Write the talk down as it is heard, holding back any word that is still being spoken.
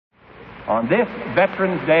On this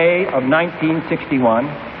Veterans Day of 1961,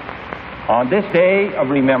 on this day of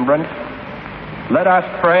remembrance, let us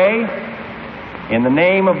pray in the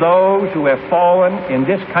name of those who have fallen in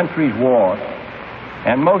this country's wars,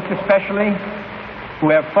 and most especially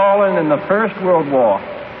who have fallen in the First World War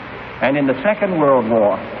and in the Second World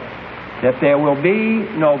War, that there will be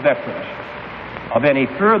no veterans of any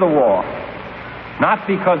further war, not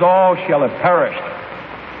because all shall have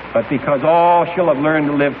perished, but because all shall have learned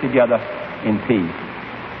to live together in peace.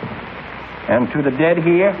 And to the dead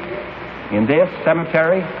here in this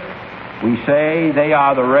cemetery, we say they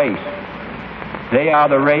are the race. They are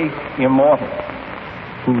the race immortal,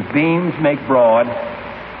 whose beams make broad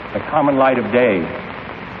the common light of day.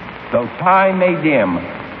 Though time may dim,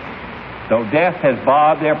 though death has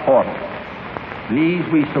barred their portal, these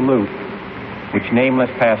we salute, which nameless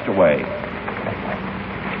passed away.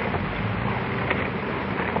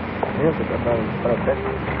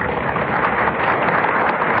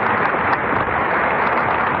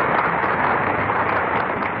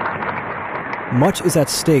 Much is at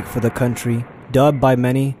stake for the country, dubbed by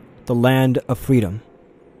many the land of freedom,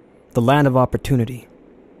 the land of opportunity,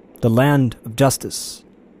 the land of justice,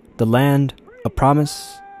 the land of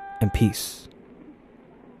promise and peace.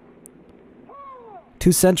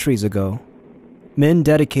 2 centuries ago, men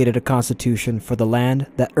dedicated a constitution for the land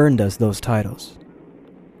that earned us those titles.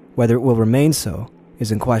 Whether it will remain so is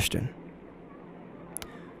in question.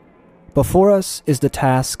 Before us is the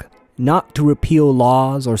task not to repeal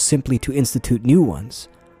laws or simply to institute new ones,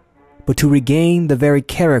 but to regain the very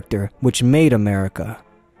character which made America,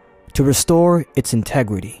 to restore its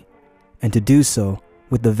integrity, and to do so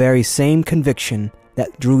with the very same conviction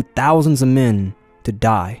that drew thousands of men to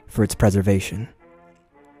die for its preservation.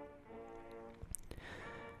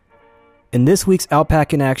 In this week's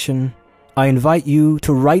LPAC in Action, I invite you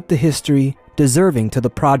to write the history deserving to the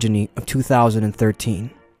progeny of 2013.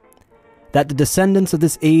 That the descendants of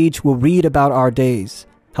this age will read about our days,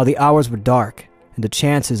 how the hours were dark, and the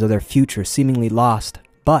chances of their future seemingly lost,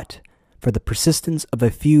 but for the persistence of a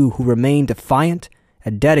few who remained defiant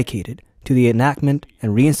and dedicated to the enactment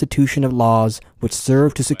and reinstitution of laws which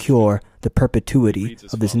serve to secure the perpetuity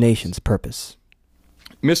of this nation's purpose.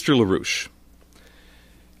 Mr. LaRouche,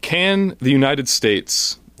 can the United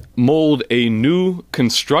States mold a new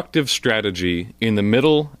constructive strategy in the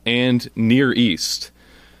Middle and Near East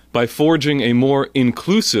by forging a more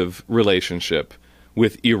inclusive relationship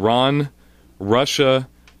with Iran, Russia,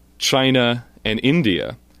 China, and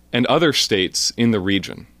India, and other states in the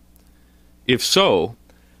region? If so,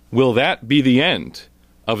 will that be the end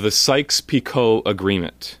of the Sykes-Picot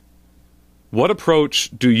Agreement? What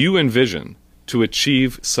approach do you envision to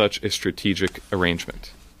achieve such a strategic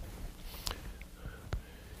arrangement?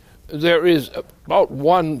 There is about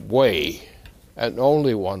one way, and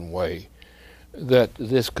only one way, that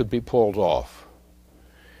this could be pulled off.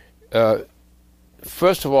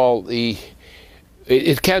 First of all,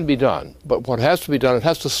 it can be done, but what has to be done, it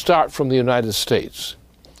has to start from the United States.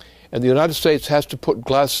 And the United States has to put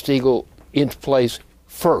Glass-Steagall into place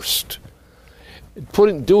first.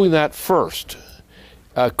 Doing that first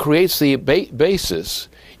creates the basis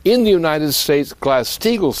in the United States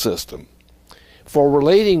Glass-Steagall system for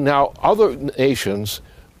relating now other nations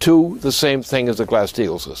to the same thing as the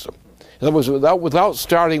Glass-Steagall system. In other words, without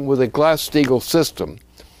starting with a Glass-Steagall system,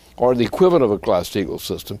 or the equivalent of a Glass-Steagall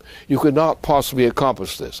system, you could not possibly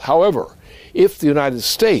accomplish this. However, if the United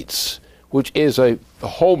States, which is the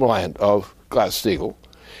homeland of Glass-Steagall,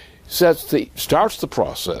 starts the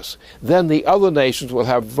process, then the other nations will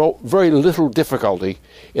have very little difficulty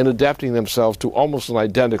in adapting themselves to almost an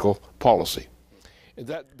identical policy.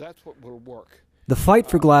 That's what will work. The fight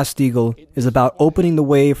for Glass-Steagall is about opening the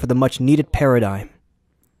way for the much-needed paradigm.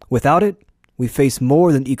 Without it, we face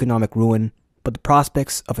more than economic ruin, but the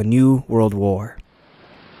prospects of a new world war.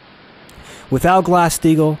 Without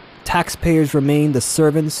Glass-Steagall, taxpayers remain the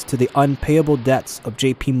servants to the unpayable debts of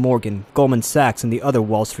J.P. Morgan, Goldman Sachs, and the other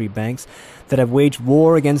Wall Street banks that have waged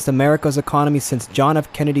war against America's economy since John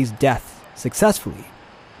F. Kennedy's death successfully,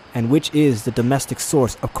 and which is the domestic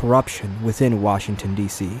source of corruption within Washington,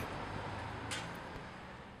 D.C.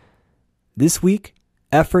 This week,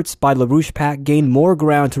 efforts by LaRouchePAC gained more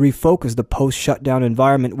ground to refocus the post-shutdown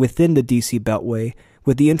environment within the D.C. Beltway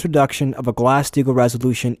with the introduction of a Glass-Steagall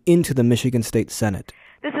resolution into the Michigan State Senate.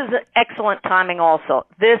 This is excellent timing also.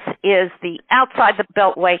 This is the outside the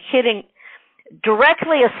Beltway hitting,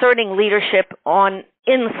 directly asserting leadership on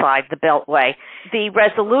inside the Beltway. The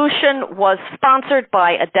resolution was sponsored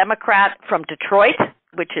by a Democrat from Detroit,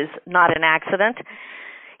 which is not an accident.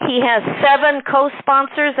 He has 7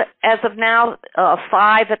 co-sponsors as of now,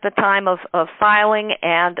 5 at the time of filing,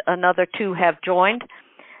 and another 2 have joined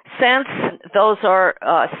since. Those are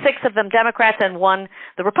 6 of them Democrats and 1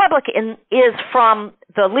 the Republican, is from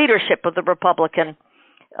the leadership of the Republican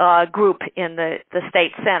group in the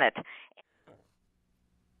state Senate.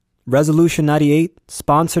 Resolution 98,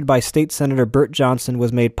 sponsored by State Senator Burt Johnson,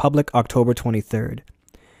 was made public October 23rd.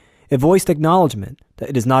 It voiced acknowledgement that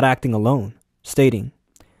it is not acting alone, stating,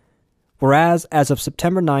 whereas, as of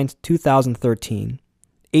September 9, 2013,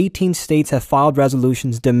 18 states have filed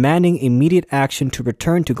resolutions demanding immediate action to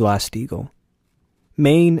return to Glass-Steagall.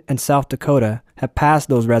 Maine and South Dakota have passed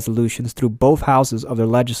those resolutions through both houses of their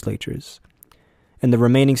legislatures. In the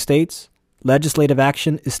remaining states, legislative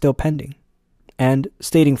action is still pending. And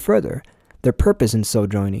stating further their purpose in so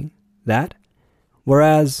joining, that,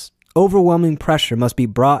 whereas overwhelming pressure must be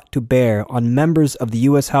brought to bear on members of the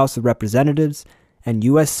U.S. House of Representatives and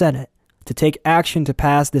U.S. Senate to take action to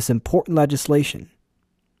pass this important legislation.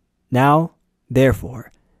 Now,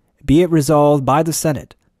 therefore, be it resolved by the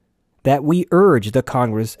Senate that we urge the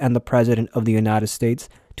Congress and the President of the United States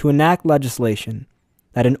to enact legislation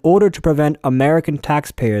that in order to prevent American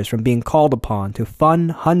taxpayers from being called upon to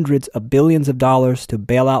fund hundreds of billions of dollars to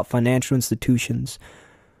bail out financial institutions,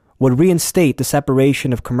 would reinstate the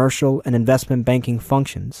separation of commercial and investment banking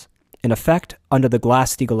functions, in effect under the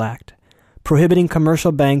Glass-Steagall Act, prohibiting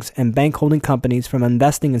commercial banks and bank holding companies from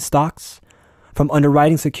investing in stocks, from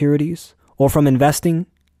underwriting securities, or from investing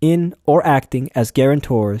in or acting as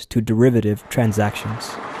guarantors to derivative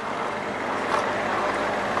transactions.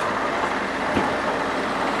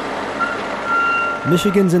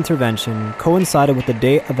 Michigan's intervention coincided with the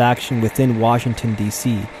day of action within Washington,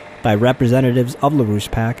 D.C. by representatives of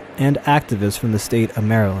LaRouchePAC and activists from the state of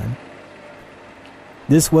Maryland.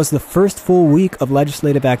 This was the first full week of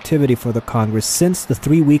legislative activity for the Congress since the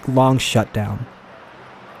 3-week-long shutdown.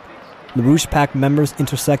 LaRouchePAC members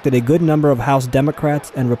intersected a good number of House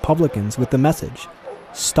Democrats and Republicans with the message,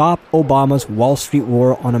 "Stop Obama's Wall Street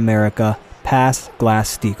war on America, pass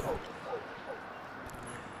Glass-Steagall."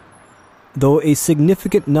 Though a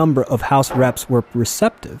significant number of House reps were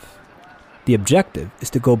receptive, the objective is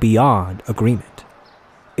to go beyond agreement.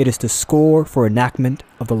 It is to score for enactment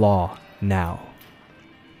of the law now.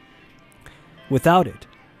 Without it,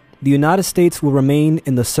 the United States will remain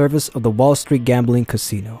in the service of the Wall Street gambling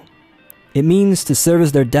casino. It means to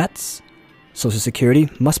service their debts, Social Security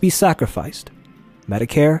must be sacrificed,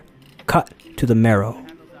 Medicare cut to the marrow,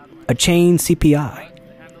 a chained CPI,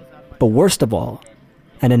 but worst of all,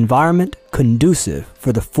 an environment conducive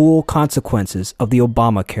for the full consequences of the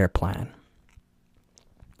Obamacare plan.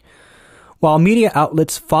 While media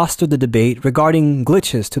outlets fostered the debate regarding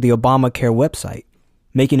glitches to the Obamacare website,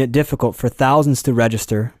 making it difficult for thousands to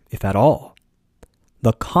register, if at all,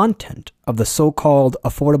 the content of the so-called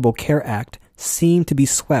Affordable Care Act seemed to be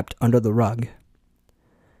swept under the rug.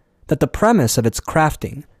 That the premise of its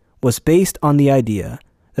crafting was based on the idea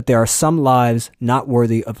that there are some lives not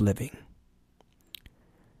worthy of living.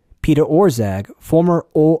 Peter Orszag, former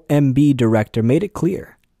OMB director, made it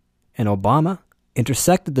clear, and Obama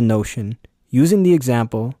intersected the notion using the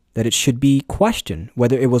example that it should be questioned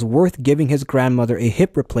whether it was worth giving his grandmother a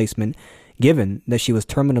hip replacement given that she was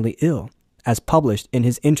terminally ill, as published in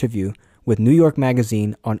his interview with New York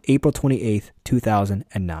Magazine on April 28,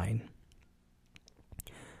 2009.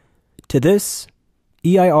 To this,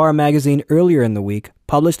 EIR magazine earlier in the week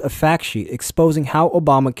published a fact sheet exposing how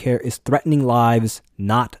Obamacare is threatening lives,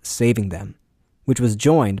 not saving them, which was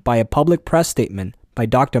joined by a public press statement by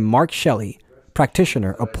Dr. Mark Shelley,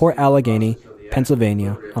 practitioner of Port Allegany,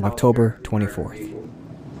 Pennsylvania, on October 24th.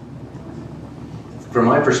 From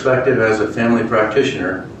my perspective as a family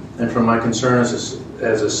practitioner, and from my concern as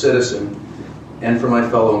a citizen, and for my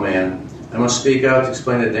fellow man, I must speak out to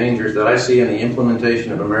explain the dangers that I see in the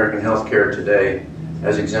implementation of American health care today,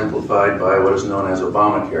 as exemplified by what is known as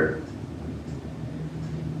Obamacare.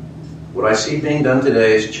 What I see being done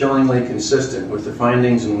today is chillingly consistent with the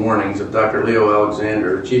findings and warnings of Dr. Leo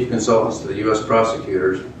Alexander, chief consultant to the U.S.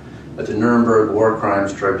 prosecutors at the Nuremberg War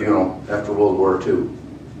Crimes Tribunal after World War II.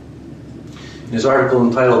 In his article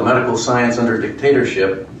entitled Medical Science Under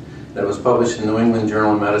Dictatorship, that was published in the New England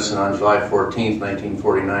Journal of Medicine on July 14,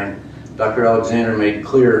 1949, Dr. Alexander made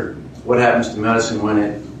clear what happens to medicine when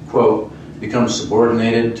it, quote, becomes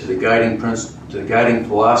subordinated to the guiding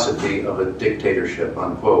philosophy of a dictatorship,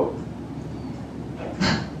 unquote.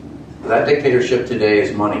 That dictatorship today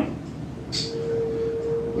is money.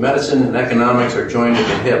 Medicine and economics are joined at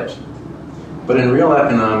the hips, but in real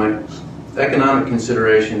economics, economic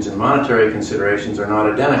considerations and monetary considerations are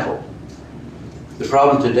not identical. The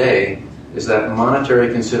problem today is that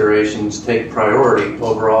monetary considerations take priority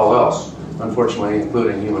over all else, unfortunately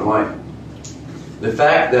including human life. The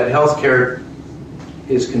fact that healthcare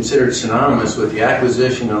is considered synonymous with the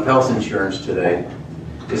acquisition of health insurance today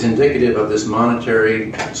is indicative of this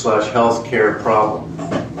monetary/health care problem.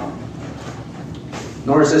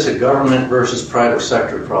 Nor is this a government versus private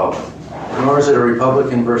sector problem, nor is it a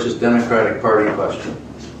Republican versus Democratic Party question.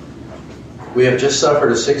 We have just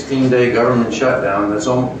suffered a 16-day government shutdown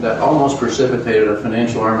that almost precipitated a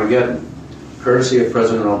financial Armageddon, courtesy of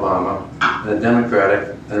President Obama and the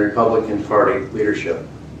Democratic and Republican Party leadership.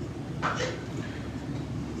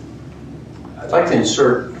 I'd like to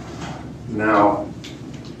insert now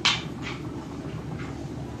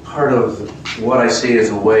part of what I see as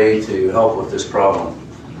a way to help with this problem.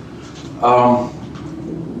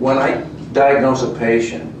 When I diagnose a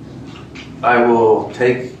patient, I will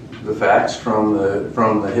take the facts from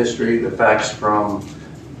the history, the facts from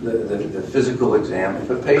the physical exam. If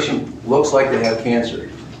a patient looks like they have cancer,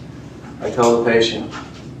 I tell the patient,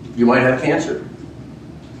 you might have cancer,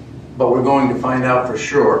 but we're going to find out for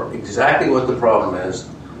sure exactly what the problem is,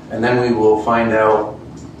 and then we will find out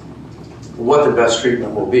what the best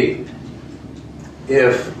treatment will be.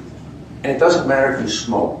 And it doesn't matter if you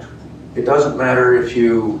smoked, it doesn't matter if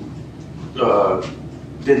you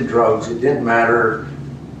did drugs, it didn't matter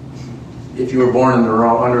if you were born under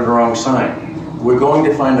the wrong sign. We're going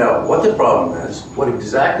to find out what the problem is, what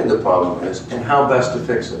exactly the problem is, and how best to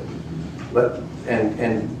fix it.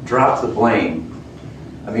 And drop the blame.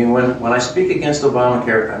 I mean, when I speak against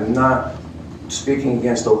Obamacare, I'm not speaking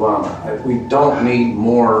against Obama. We don't need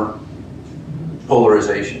more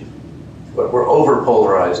polarization, but we're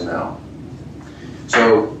over-polarized now.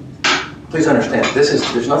 So please understand,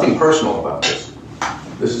 there's nothing personal about this.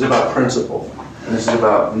 This is about principle, and this is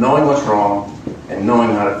about knowing what's wrong and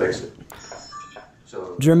knowing how to fix it.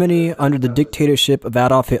 Germany, under the dictatorship of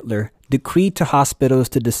Adolf Hitler, decreed to hospitals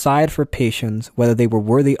to decide for patients whether they were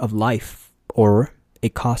worthy of life or a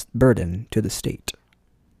cost burden to the state.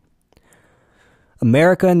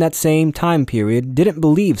 America in that same time period didn't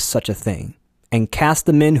believe such a thing and cast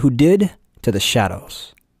the men who did to the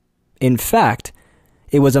shadows. In fact,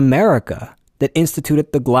 it was America that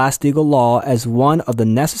instituted the Glass-Steagall law as one of the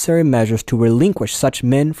necessary measures to relinquish such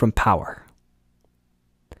men from power.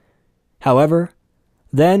 However,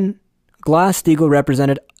 then Glass-Steagall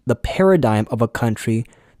represented the paradigm of a country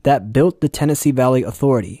that built the Tennessee Valley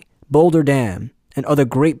Authority, Boulder Dam, and other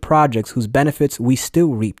great projects whose benefits we still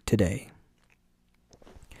reap today.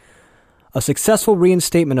 A successful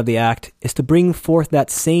reinstatement of the act is to bring forth that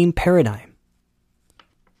same paradigm.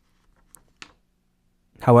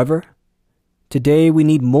 However, today we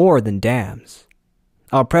need more than dams.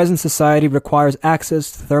 Our present society requires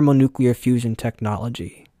access to thermonuclear fusion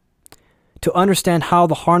technology. To understand how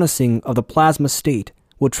the harnessing of the plasma state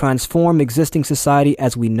will transform existing society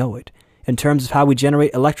as we know it, in terms of how we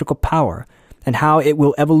generate electrical power, and how it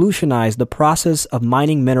will evolutionize the process of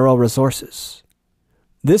mining mineral resources.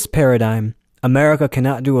 This paradigm, America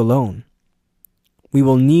cannot do alone. We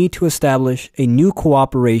will need to establish a new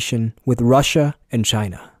cooperation with Russia and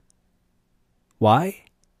China. Why?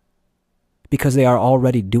 Because they are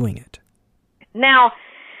already doing it. Now,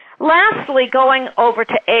 lastly, going over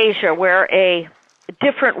to Asia, where a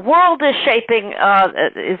different world is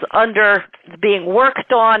being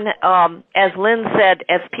worked on, as Lynn said,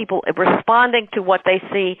 as people responding to what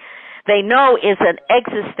they know is an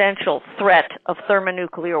existential threat of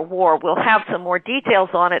thermonuclear war. We'll have some more details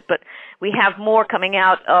on it, but we have more coming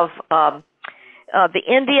out of the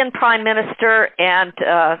Indian Prime Minister and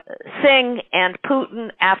Singh and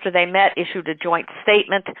Putin, after they met, issued a joint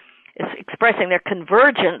statement expressing their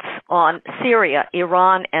convergence on Syria,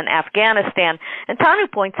 Iran, and Afghanistan. And Tanu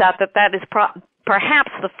points out that is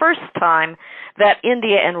perhaps the first time that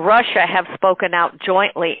India and Russia have spoken out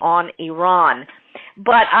jointly on Iran.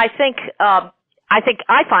 But I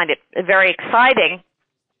find it very exciting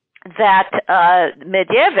that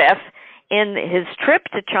Medvedev, in his trip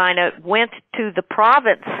to China, went to the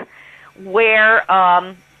province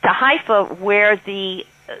to Haifa, where the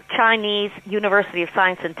Chinese University of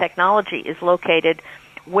Science and Technology is located,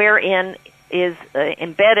 wherein is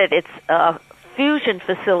embedded its fusion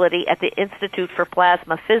facility at the Institute for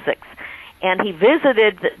Plasma Physics. And he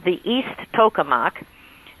visited the East Tokamak,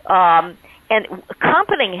 and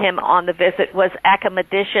accompanying him on the visit was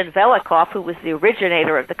Akhmadinejad Velikov, who was the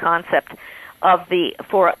originator of the concept of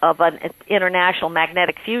an international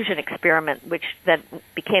magnetic fusion experiment, which then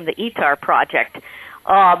became the ITAR project,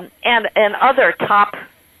 and other top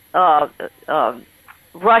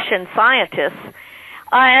Russian scientists.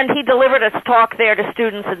 And he delivered a talk there to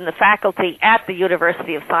students in the faculty at the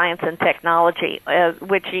University of Science and Technology,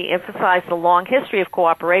 which he emphasized the long history of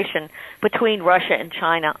cooperation between Russia and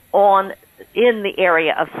China in the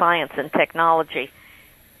area of science and technology.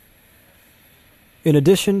 In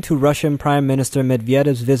addition to Russian Prime Minister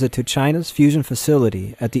Medvedev's visit to China's fusion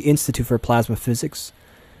facility at the Institute for Plasma Physics,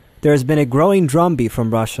 there has been a growing drumbeat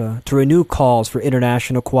from Russia to renew calls for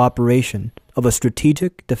international cooperation of a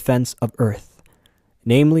strategic defense of Earth,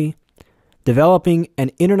 namely, developing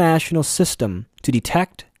an international system to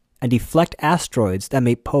detect and deflect asteroids that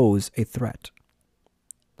may pose a threat.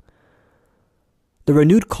 The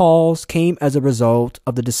renewed calls came as a result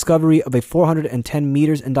of the discovery of a 410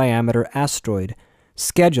 meters in diameter asteroid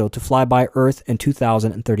scheduled to fly by Earth in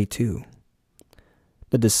 2032.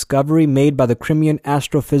 The discovery made by the Crimean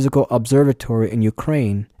Astrophysical Observatory in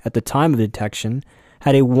Ukraine at the time of detection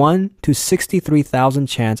had a 1 to 63,000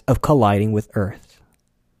 chance of colliding with Earth.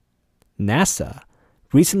 NASA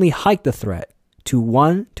recently hiked the threat to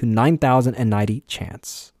 1 to 9,090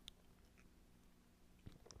 chance.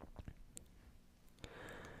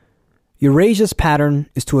 Eurasia's pattern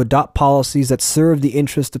is to adopt policies that serve the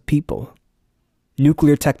interests of people.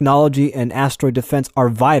 Nuclear technology and asteroid defense are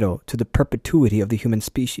vital to the perpetuity of the human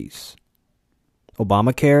species.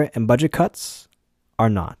 Obamacare and budget cuts are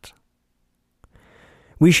not.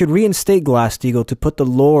 We should reinstate Glass-Steagall to put the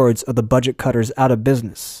lords of the budget cutters out of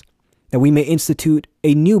business, that we may institute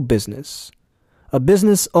a new business, a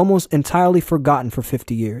business almost entirely forgotten for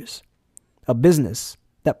 50 years, a business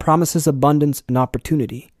that promises abundance and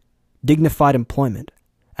opportunity, dignified employment,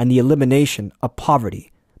 and the elimination of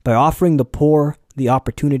poverty by offering the poor the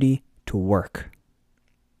opportunity to work.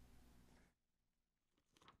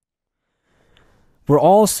 Where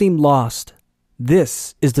all seem lost,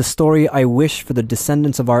 this is the story I wish for the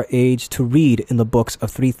descendants of our age to read in the books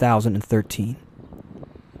of 3013.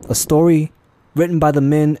 A story written by the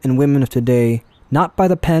men and women of today, not by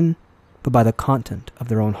the pen, but by the content of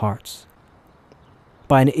their own hearts.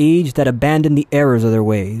 By an age that abandoned the errors of their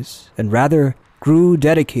ways, and rather grew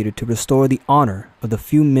dedicated to restore the honor of the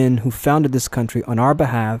few men who founded this country on our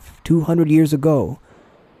behalf 200 years ago,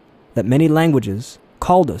 that many languages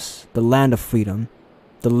called us the land of freedom,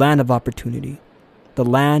 the land of opportunity, the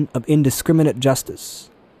land of indiscriminate justice,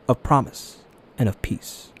 of promise, and of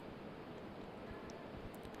peace.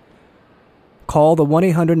 Call the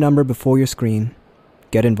 1-800 number before your screen.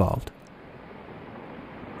 Get involved.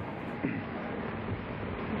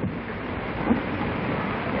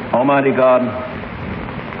 Almighty God,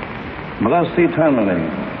 bless eternally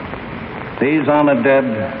these honored dead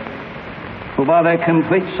who by their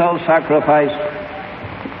complete self-sacrifice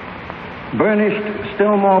burnished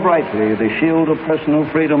still more brightly the shield of personal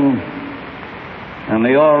freedom and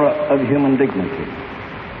the aura of human dignity.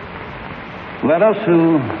 Let us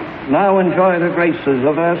who now enjoy the graces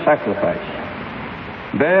of their sacrifice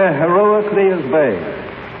bear heroically as they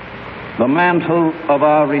the mantle of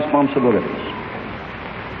our responsibilities.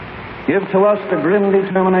 Give to us the grim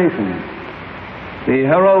determination, the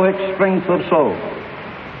heroic strength of soul,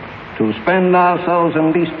 to spend ourselves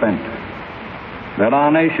and be spent, that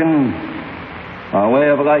our nation, our way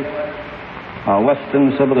of life, our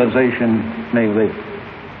Western civilization may live.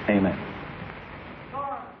 Amen.